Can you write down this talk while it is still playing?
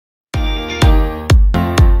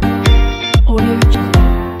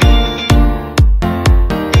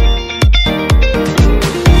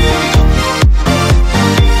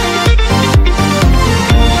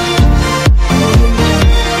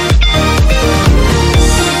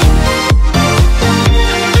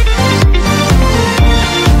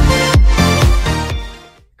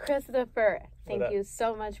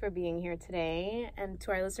so much for being here today. And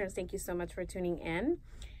to our listeners, thank you so much for tuning in.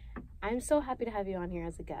 I'm so happy to have you on here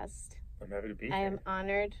as a guest. I'm happy to be here. I am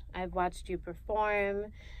honored. I've watched you perform,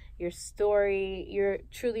 your story. You're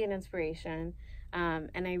truly an inspiration.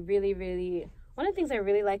 And I really, one of the things I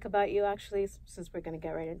really like about you, actually, since we're going to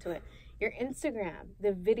get right into it, your Instagram,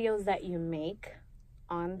 the videos that you make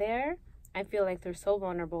on there, I feel like they're so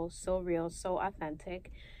vulnerable, so real, so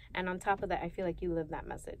authentic. And on top of that, I feel like you live that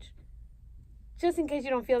message. Just in case you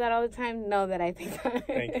don't feel that all the time, know that I think that.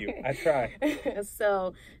 Thank you. I try.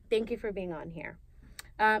 So thank you for being on here.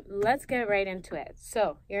 Let's get right into it.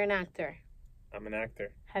 So you're an actor. I'm an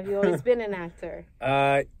actor. Have you always been an actor?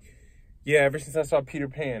 Yeah, ever since I saw Peter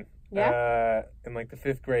Pan. Yeah. In like the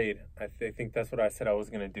 5th grade, I think that's what I said I was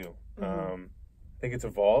gonna do. Mm-hmm. I think it's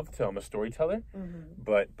evolved to I'm a storyteller,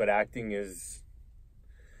 but acting it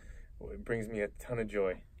brings me a ton of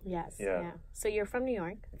joy. Yes. Yeah. So you're from New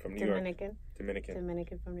York. I'm from New Dominican. York.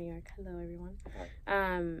 Dominican from New York. Hello, everyone.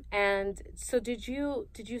 Hi. And so did you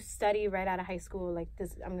study right out of high school? Like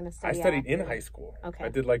this, I'm gonna study. I studied in high school. Okay. I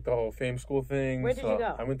did like the whole fame school thing. Where did you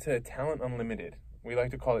go? I went to Talent Unlimited. We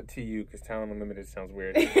like to call it TU because Talent Unlimited sounds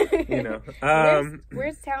weird. You know.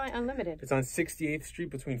 Where's Talent Unlimited? It's on 68th Street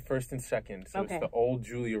between 1st and 2nd. So okay. It's the old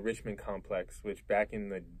Julia Richmond complex, which back in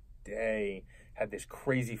the day had this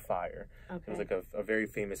crazy fire. Okay. It was like a very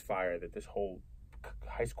famous fire that this whole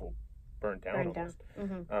high school burned down almost.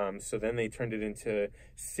 Mm-hmm. So then they turned it into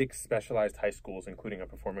 6 specialized high schools, including a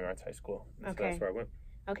performing arts high school. And so that's where I went.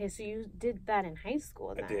 Okay, so you did that in high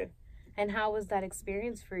school then? I did. And how was that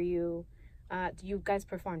experience for you? You guys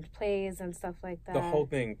performed plays and stuff like that? The whole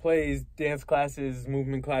thing. Plays, dance classes,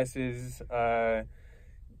 movement classes,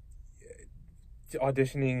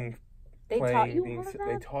 auditioning. They taught you all of that?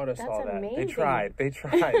 They taught us all that. Amazing. They tried.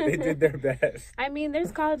 They did their best. I mean,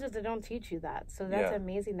 there's colleges that don't teach you that. So that's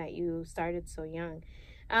amazing that you started so young.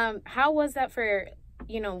 How was that for,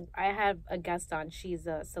 I have a guest on. She's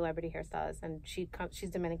a celebrity hairstylist, and she's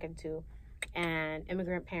Dominican too, and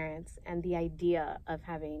immigrant parents, and the idea of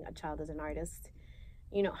having a child as an artist.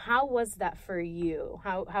 How was that for you?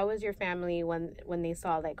 How was your family when they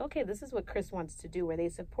saw, like, okay, this is what Chris wants to do? Were they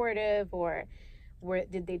supportive, or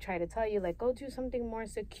did they try to tell you, like, go do something more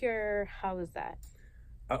secure? How was that?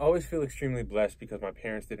 I always feel extremely blessed because my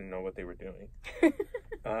parents didn't know what they were doing.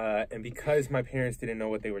 And because my parents didn't know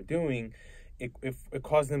what they were doing, it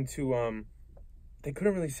caused them to, they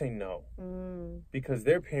couldn't really say no. Because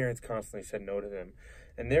their parents constantly said no to them.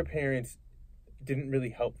 And their parents didn't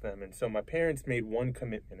really help them. And so my parents made one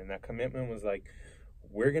commitment, and that commitment was like,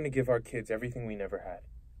 we're going to give our kids everything we never had.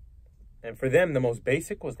 And for them, the most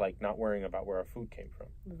basic was like not worrying about where our food came from.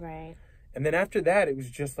 Right. And then after that, it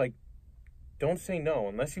was just like, don't say no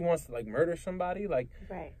unless he wants to like murder somebody. Like,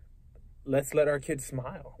 right. Let's let our kids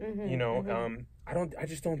smile. Mm-hmm. I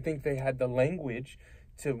just don't think they had the language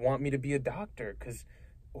to want me to be a doctor, because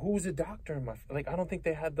who's a doctor in I don't think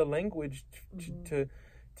they had the language to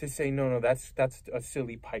say no. That's a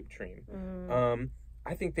silly pipe dream.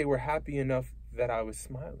 I think they were happy enough that I was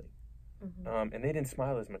smiling. And they didn't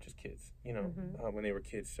smile as much as kids, when they were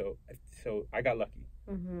kids. So I got lucky.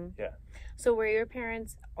 Yeah. So were your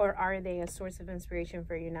parents, or are they, a source of inspiration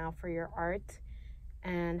for you now for your art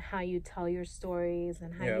and how you tell your stories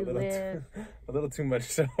and how you live? A little too much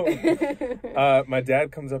so. My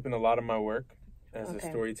dad comes up in a lot of my work as a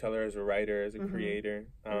storyteller, as a writer, as a creator.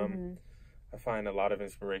 I find a lot of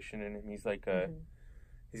inspiration in him. He's like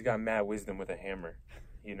he's got mad wisdom with a hammer,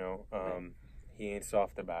 He ain't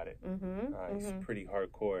soft about it. He's pretty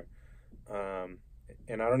hardcore.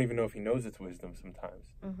 And I don't even know if he knows it's wisdom sometimes.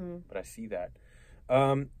 But I see that.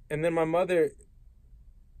 And then my mother,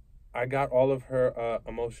 I got all of her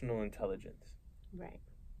emotional intelligence. Right.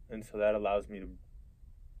 And so that allows me to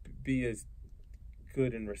be as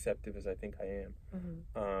good and receptive as I think I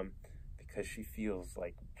am. Because she feels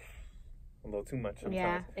like a little too much sometimes.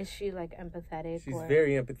 Yeah, is she like empathetic? She's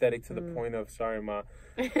very empathetic to the point of, sorry, Ma,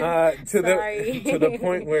 to the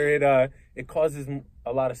point where it causes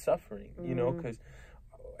a lot of suffering, because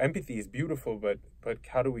empathy is beautiful, but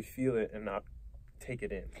how do we feel it and not take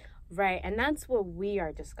it in? Right, and that's what we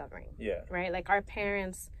are discovering. Yeah. Right, like our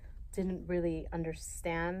parents didn't really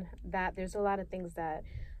understand that. There's a lot of things that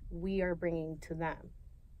we are bringing to them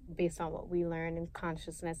based on what we learn in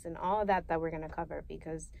consciousness and all of that we're going to cover,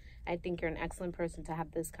 because I think you're an excellent person to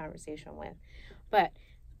have this conversation with. But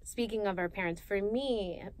speaking of our parents, for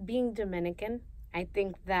me, being Dominican, I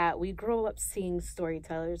think that we grow up seeing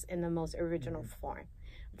storytellers in the most original form,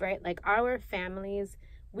 right? Like our families,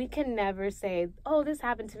 we can never say, oh, this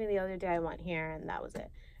happened to me the other day, I went here and that was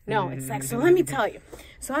it. No, it's like, so let me tell you.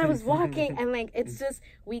 So I was walking, and like, it's just,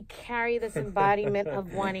 we carry this embodiment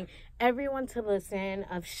of wanting everyone to listen,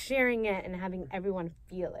 of sharing it and having everyone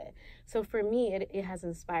feel it. So for me, it has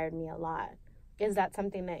inspired me a lot. Is that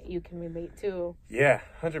something that you can relate to? Yeah,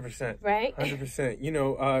 100%. Right? 100%. You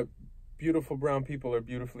know, beautiful brown people are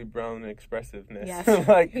beautifully brown in expressiveness. Yes.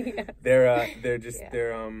 Like, Yes. they're just,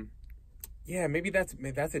 yeah, maybe that's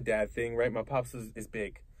a dad thing, right? My pops is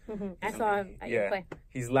big. Mm-hmm. I saw him at your play.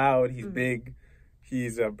 He's loud, he's big,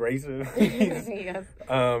 he's abrasive, he's, yes.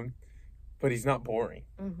 But he's not boring.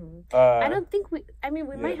 Mm-hmm. I don't think we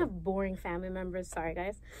might have boring family members, sorry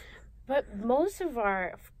guys, but most of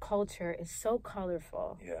our culture is so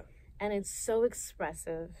colorful. Yeah. And it's so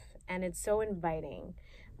expressive and it's so inviting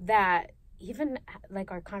that even like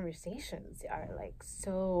our conversations are like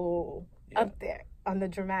so up there on the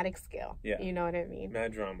dramatic scale. Yeah. You know what I mean?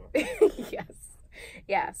 Mad drama. Yes.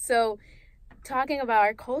 Yeah. So talking about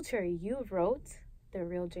our culture, you wrote The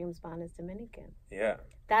Real James Bond is Dominican. Yeah.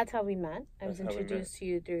 That's how we met. I was introduced to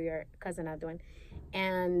you through your cousin Edwin.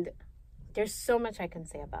 And there's so much I can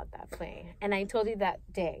say about that play. And I told you that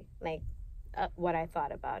day, like, what I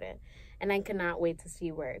thought about it. And I cannot wait to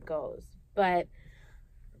see where it goes. But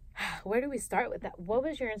where do we start with that? What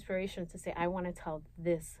was your inspiration to say, I want to tell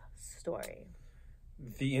this story?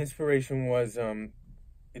 The inspiration was,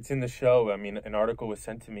 it's in the show. I mean, an article was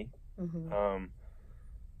sent to me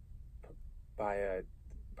by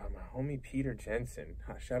my homie Peter Jensen.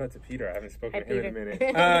 Shout out to Peter. I haven't spoken to him in a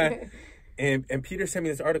minute. And Peter sent me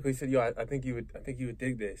this article. He said, "Yo, I think you would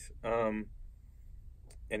dig this." And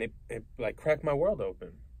it like cracked my world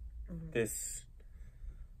open. Mm-hmm.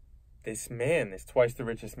 This man, this twice the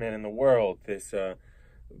richest man in the world, this the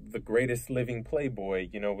greatest living playboy,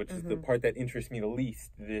 you know, which is the part that interests me the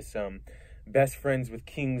least. This best friends with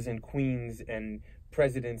kings and queens and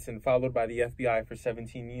presidents, and followed by the FBI for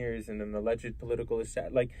 17 years, and an alleged political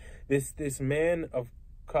assassin. Like this man of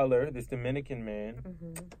color, this Dominican man,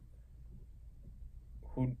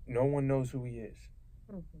 who no one knows who he is.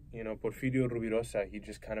 You know, Porfirio Rubirosa, he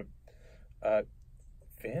just kind of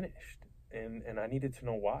vanished, and I needed to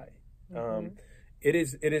know why. It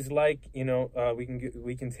is like, you know,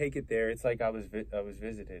 we can take it there. It's like I was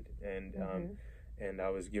visited, and I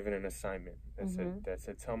was given an assignment that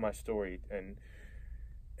said tell my story, and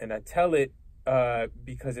I tell it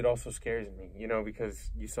because it also scares me, you know,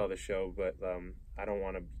 because you saw the show, but I don't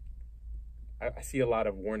want to. I see a lot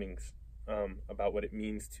of warnings about what it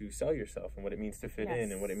means to sell yourself, and what it means to fit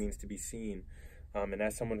in, and what it means to be seen. And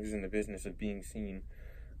as someone who's in the business of being seen,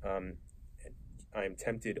 I am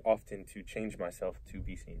tempted often to change myself to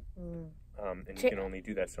be seen. And you can only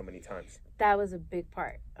do that so many times. That was a big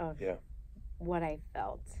part of what I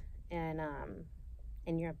felt in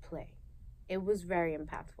your play. It was very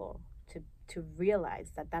impactful to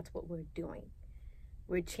realize that that's what we're doing.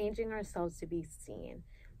 We're changing ourselves to be seen.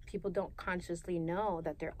 People don't consciously know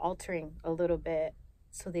that they're altering a little bit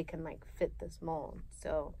so they can like fit this mold.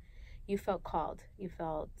 So you felt called. You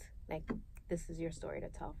felt like this is your story to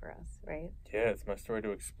tell for us, right? Yeah, it's my story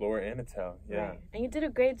to explore and to tell. Yeah. Right. And you did a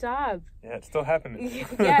great job. Yeah, it's still happening.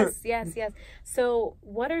 yes. So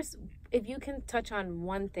if you can touch on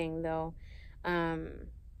one thing though,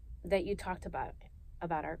 that you talked about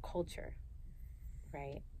our culture,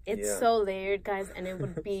 right? It's so layered, guys, and it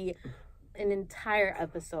would be an entire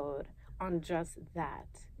episode on just that.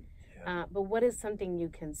 But what is something you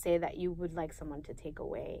can say that you would like someone to take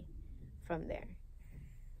away from there?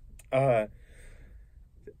 A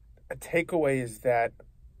takeaway is that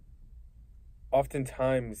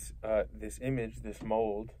oftentimes this image, this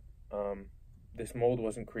mold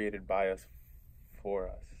wasn't created by us, for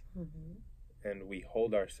us. And we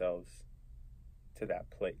hold ourselves to that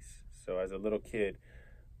place. So as a little kid,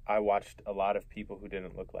 I watched a lot of people who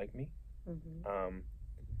didn't look like me.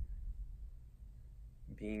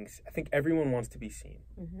 I think everyone wants to be seen,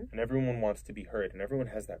 and everyone wants to be heard, and everyone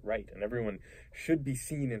has that right, and everyone should be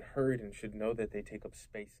seen and heard and should know that they take up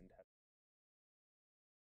space and